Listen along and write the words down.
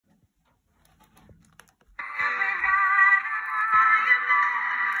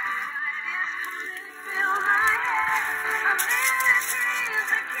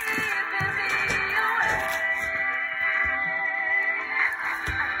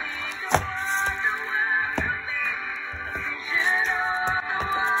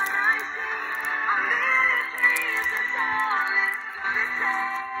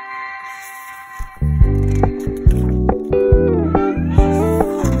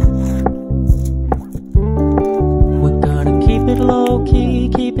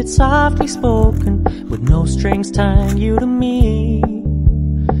It's softly spoken, with no strings tying you to me.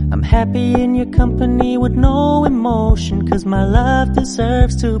 I'm happy in your company with no emotion, 'cause my love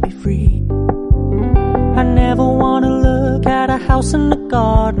deserves to be free. I never wanna look at a house in the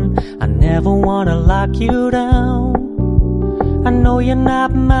garden, I never wanna lock you down. I know you're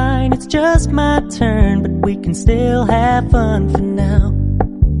not mine, it's just my turn, but we can still have fun for now.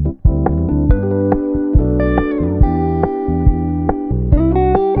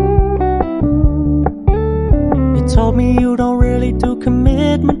 You told me you don't really do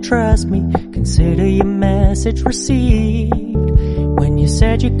commitment, trust me, consider your message received. When you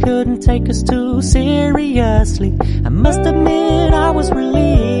said you couldn't take us too seriously, I must admit I was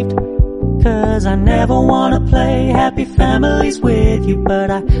relieved. 'Cause I never wanna play happy families with you, but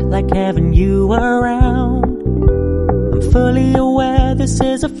I like having you around. I'm fully aware this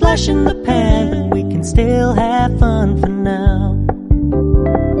is a flash in the pan, but we can still have fun for now.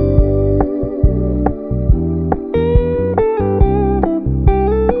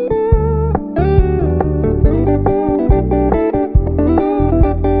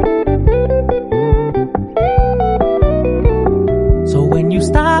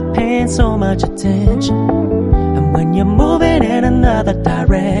 So much attention, and when you're moving in another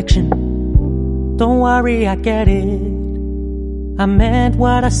direction, don't worry, I get it. I meant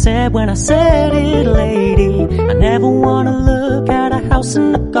what I said when I said it, lady. I never wanna look at a house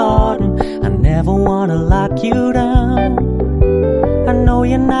in the garden, I never wanna lock you down. I know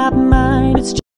you're not mine, it's